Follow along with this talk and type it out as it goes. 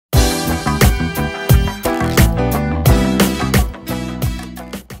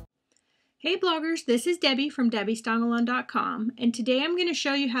Hey bloggers, this is Debbie from debbiestongalon.com, and today I'm going to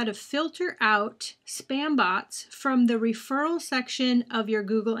show you how to filter out spam bots from the referral section of your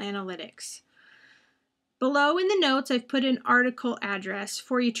Google Analytics. Below in the notes, I've put an article address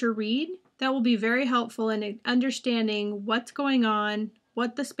for you to read that will be very helpful in understanding what's going on,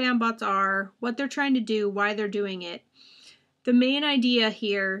 what the spam bots are, what they're trying to do, why they're doing it. The main idea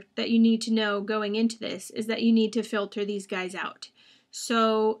here that you need to know going into this is that you need to filter these guys out.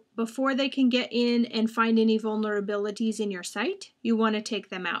 So before they can get in and find any vulnerabilities in your site, you want to take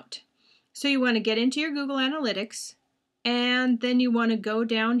them out. So you want to get into your Google Analytics, and then you want to go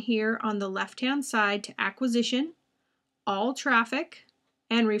down here on the left-hand side to Acquisition, All Traffic,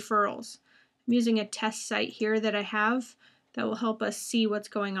 and Referrals. I'm using a test site here that I have that will help us see what's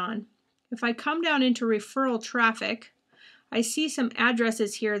going on. If I come down into Referral Traffic, I see some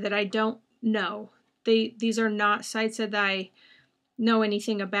addresses here that I don't know. These are not sites that I know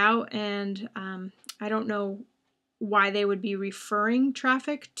anything about, and I don't know why they would be referring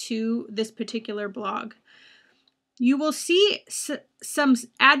traffic to this particular blog. You will see some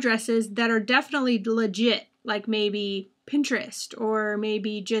addresses that are definitely legit, like maybe Pinterest or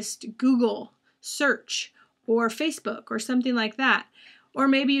maybe just Google search or Facebook or something like that. Or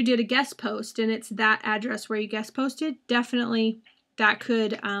maybe you did a guest post and it's that address where you guest posted. Definitely that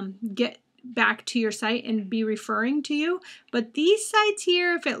could get back to your site and be referring to you. But these sites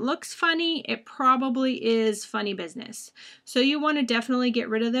here, if it looks funny, it probably is funny business. So you want to definitely get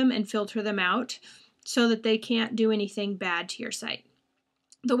rid of them and filter them out so that they can't do anything bad to your site.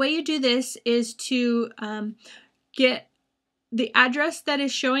 The way you do this is to get the address that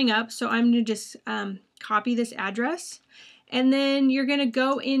is showing up. So I'm going to just copy this address. And then you're going to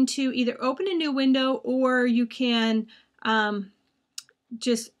go into either open a new window, or you can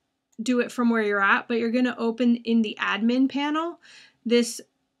just do it from where you're at, but you're going to open in the admin panel this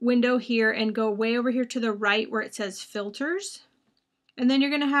window here and go way over here to the right where it says filters. And then you're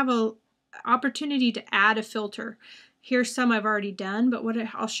going to have an opportunity to add a filter. Here's some I've already done, but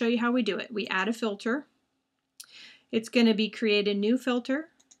I'll show you how we do it. We add a filter. It's going to be create a new filter.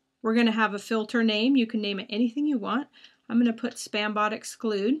 We're going to have a filter name. You can name it anything you want. I'm going to put spam bot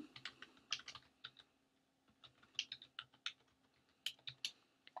exclude.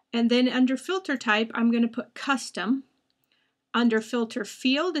 And then under filter type, I'm going to put custom. Under filter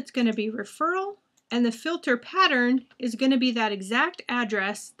field, it's going to be referral. And the filter pattern is going to be that exact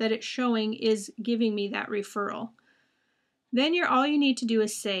address that it's showing is giving me that referral. Then all you need to do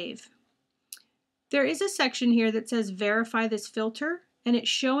is save. There is a section here that says verify this filter, and it's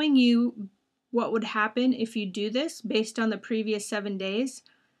showing you what would happen if you do this based on the previous 7 days.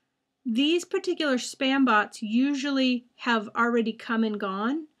 These particular spam bots usually have already come and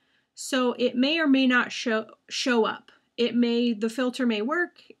gone, so it may or may not show up. The filter may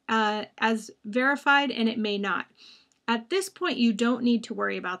work as verified, and it may not. At this point, you don't need to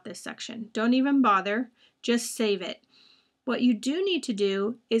worry about this section. Don't even bother, just save it. What you do need to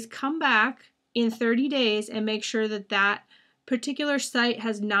do is come back in 30 days and make sure that that particular site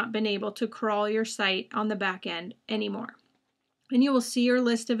has not been able to crawl your site on the back end anymore. And you will see your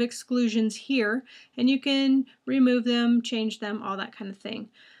list of exclusions here, and you can remove them, change them, all that kind of thing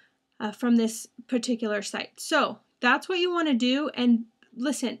from this particular site. So that's what you want to do. And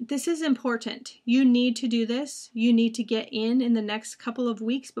listen, this is important. You need to do this. You need to get in the next couple of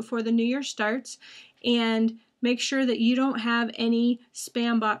weeks before the new year starts and make sure that you don't have any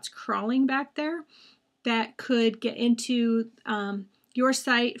spam bots crawling back there that could get into your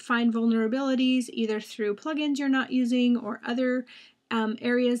site, find vulnerabilities either through plugins you're not using or other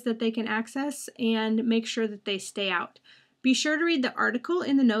areas that they can access, and make sure that they stay out. Be sure to read the article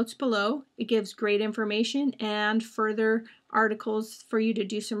in the notes below. It gives great information and further articles for you to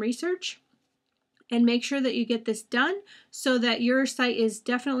do some research. And make sure that you get this done so that your site is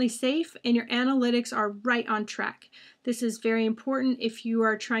definitely safe and your analytics are right on track. This is very important if you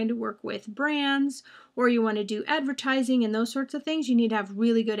are trying to work with brands or you want to do advertising and those sorts of things. You need to have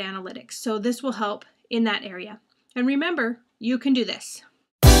really good analytics. So this will help in that area. And remember, you can do this.